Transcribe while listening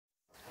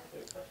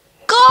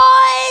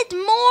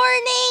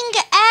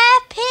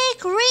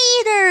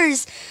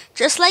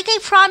just like I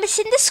promised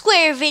in the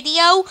square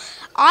video,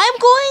 I'm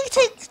going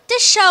to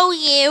show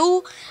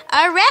you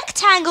a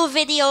rectangle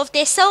video of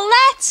this. So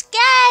let's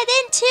get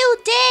into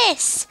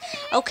this.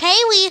 Okay,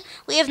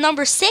 we have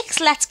number 6.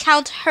 Let's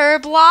count her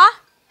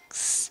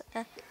blocks.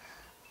 1, 2,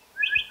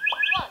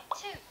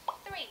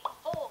 3,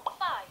 4,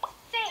 5,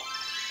 6.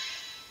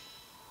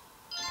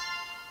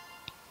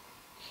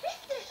 This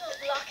little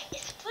block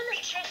is full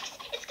of tricks.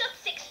 It's got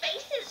 6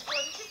 faces, 1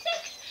 to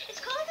 6. It's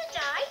called a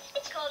die.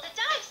 It's called a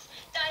dice.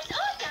 Dice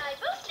or die,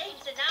 both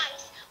names are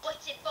nice.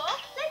 What's it for?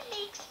 Let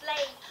me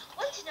explain.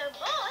 Want to know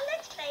more?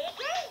 Let's play a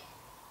game.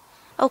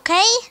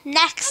 Okay,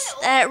 next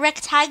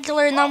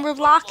rectangular number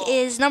block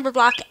is number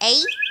block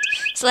 8.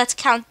 So let's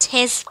count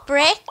his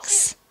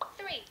bricks.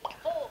 2, 3,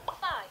 4,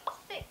 5,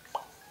 6,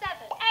 7,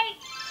 8.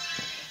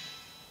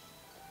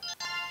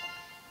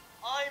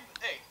 I'm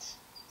 8,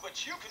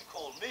 but you can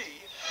call me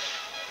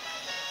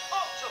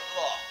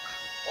Octoblock.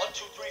 1,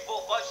 2, 3,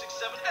 4, 5, 6,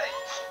 7, 8.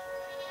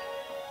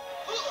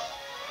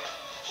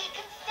 He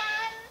can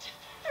stand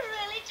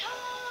really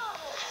tall.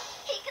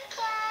 He can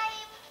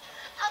climb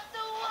up the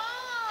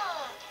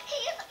wall. He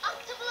is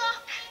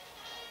Octoblock.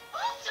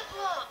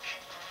 Octoblock.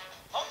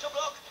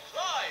 Octoblock,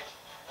 climb.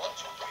 1,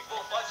 2, 3,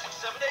 4, 5, 6,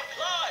 7, 8,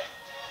 climb.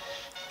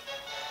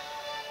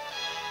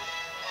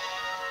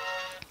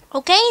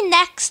 Okay,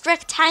 next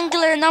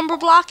rectangular number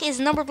block is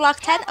number block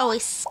 10. Oh, I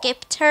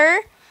skipped her.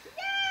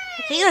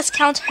 Okay, let's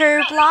count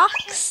her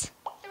blocks.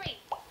 3,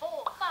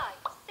 4, 5,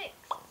 6,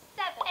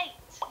 7,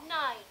 8,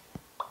 9,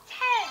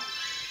 10.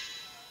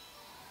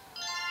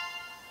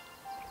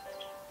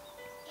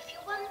 If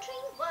you're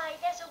wondering why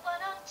there's a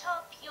 1 on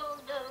top, you'll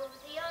know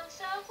the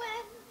answer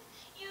when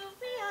you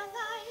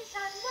realize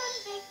I'm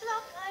 1 big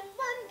block, I'm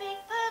 1 big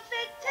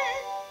perfect 10.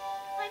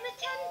 I'm a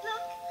 10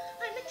 block,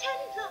 I'm a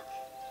 10 block.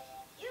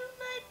 You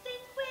might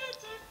think we're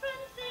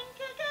different, think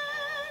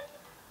again.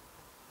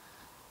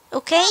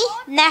 Okay,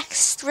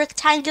 next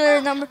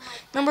rectangular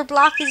number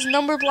block is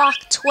number block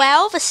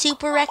 12, a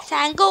super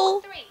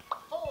rectangle. 3,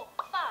 4,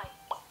 5,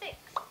 6,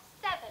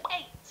 7,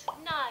 8,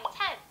 9,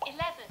 10,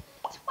 11,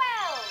 12.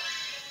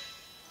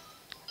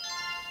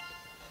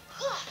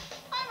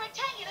 I'm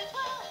rectangular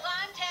 12.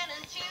 I'm 10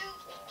 and 2.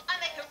 I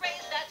make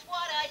arrays, that's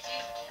what I do.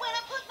 When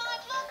I put my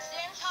blocks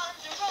in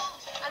columns and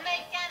rows, I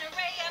make an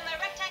array and the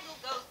rectangle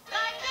goes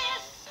like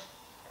this.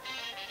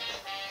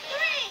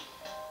 3,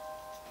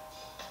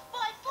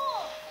 5,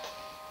 4.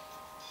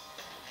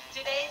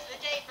 Today's the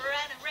day for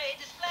an array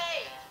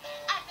display.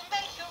 I can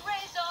make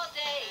arrays all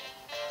day.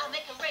 I'll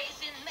make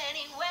arrays in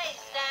many ways.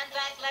 Stand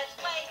back, let's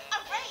play.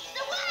 Arrays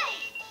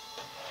away!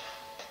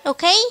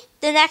 Okay,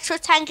 the next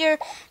rectangular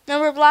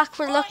number block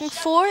we're looking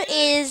for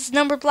is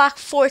number block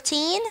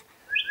 14. 1,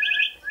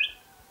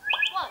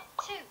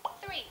 2,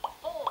 3,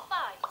 4,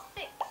 5,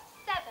 6,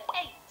 7,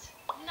 8,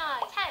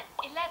 9,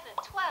 10, 11,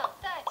 12,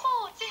 13,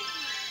 14.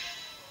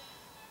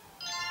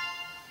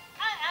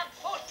 I am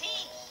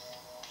 14.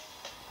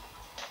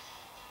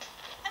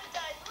 And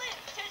I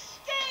live to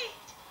skate.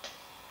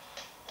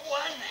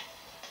 1,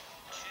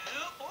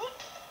 2,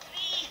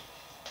 3,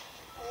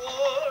 4,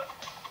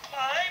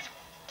 5,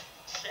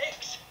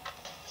 6,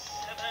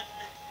 7,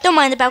 Don't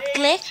mind about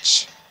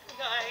glitch.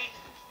 9,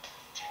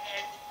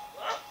 10,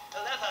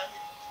 11,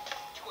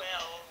 12,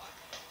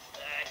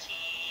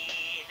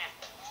 13,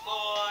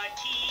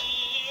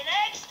 14,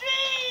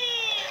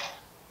 extreme!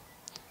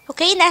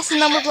 Okay, next is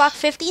number block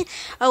 15.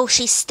 Oh,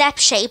 she's step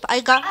shape. I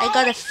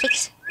gotta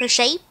fix her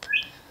shape.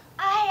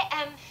 I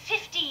am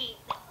 15.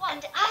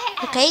 And I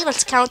am Okay,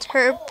 let's count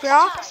her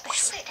blocks.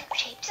 6, 7,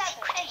 8,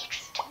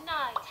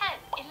 9,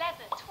 10,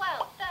 11,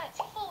 12,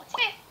 13, 14,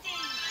 15.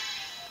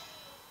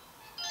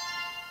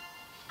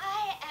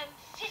 I am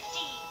 15.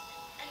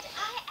 And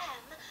I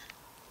am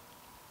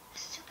a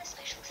super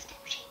special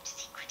step-shaped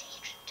secret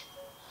agent.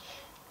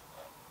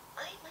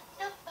 I'm a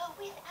number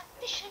with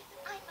ambition.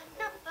 I'm a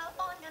number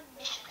on a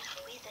mission.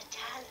 With a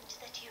talent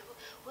that you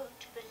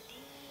won't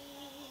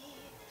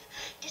believe.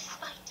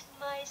 Despite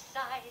my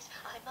size,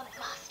 I'm a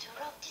master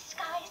of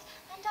disguise.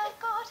 And I've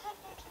got a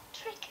little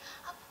trick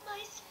up my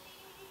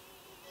sleeve.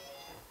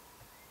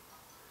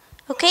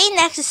 Okay,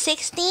 next is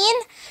 16.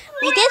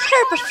 We did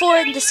her before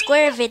in the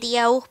square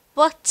video,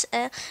 but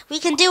we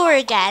can do her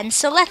again.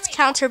 So let's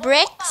count her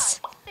bricks.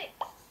 5, 6,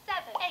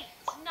 7, 8,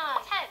 9,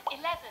 10,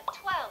 11,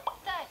 12,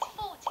 13,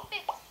 14,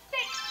 15,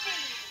 16.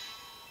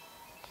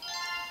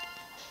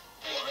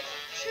 1,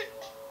 2,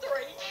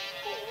 3,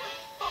 4,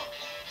 5,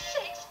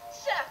 6,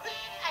 7,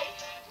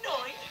 8,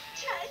 9,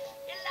 10,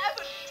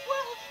 11,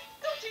 12,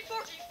 13,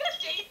 14,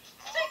 15,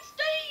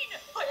 16!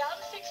 I am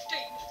 16,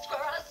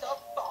 square as a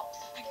box.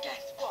 And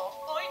guess what?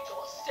 I've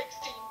got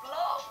 16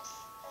 blocks.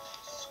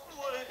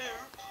 Square.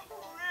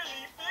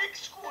 Really big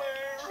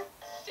square.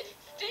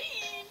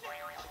 16.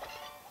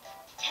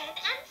 10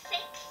 and 6.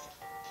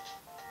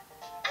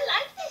 I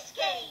like this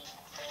game.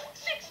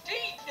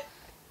 16.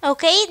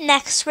 Okay,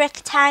 next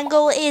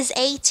rectangle is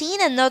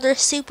 18, another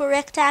super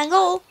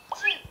rectangle. 2,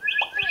 3,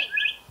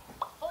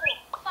 4,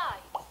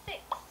 5, 6,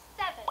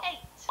 7, 8,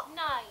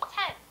 9,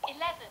 10,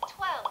 11,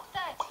 12,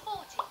 13,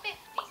 14, 15,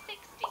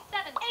 16,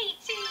 17,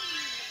 18.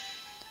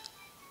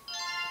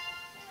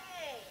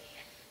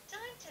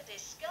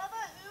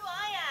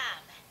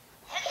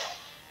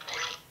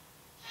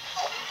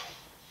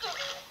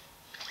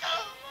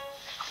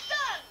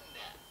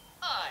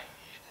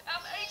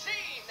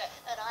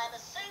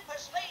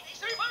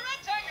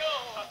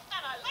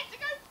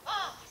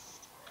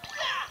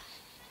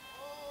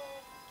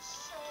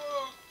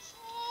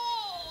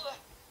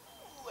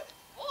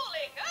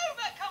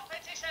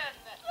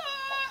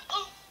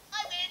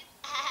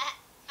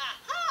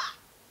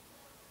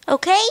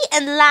 Okay,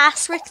 and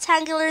last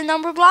rectangular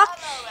number block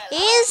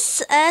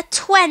is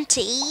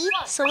 20.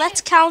 So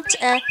let's count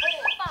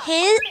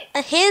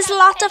his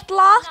lot of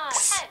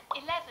blocks. 10,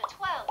 11,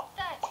 12,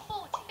 13,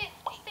 14,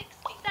 15,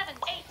 16,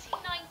 17,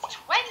 18, 19,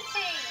 20.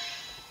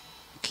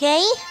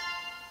 Okay.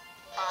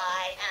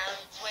 I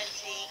am 20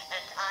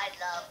 and I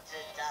love to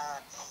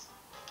dance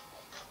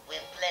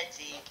with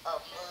plenty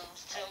of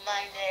moves to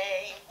my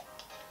name.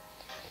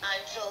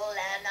 I'm tall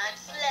and I'm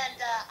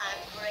slender, I'm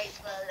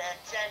graceful and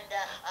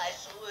tender. I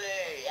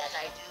sway as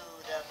I do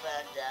the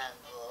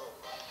fandango.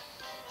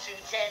 2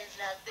 10's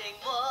nothing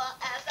more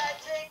as I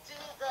take to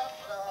the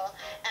floor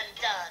and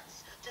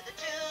dance to the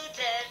 2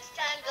 10's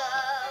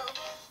tango.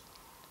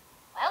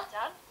 Well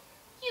done.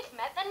 You've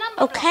met the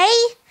number block. Okay.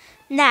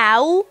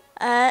 Now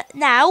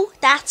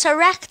that's a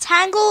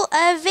rectangle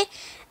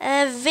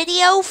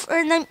video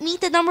for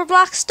Meet the Number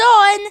Blocks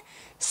done.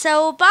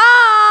 So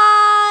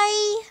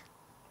bye.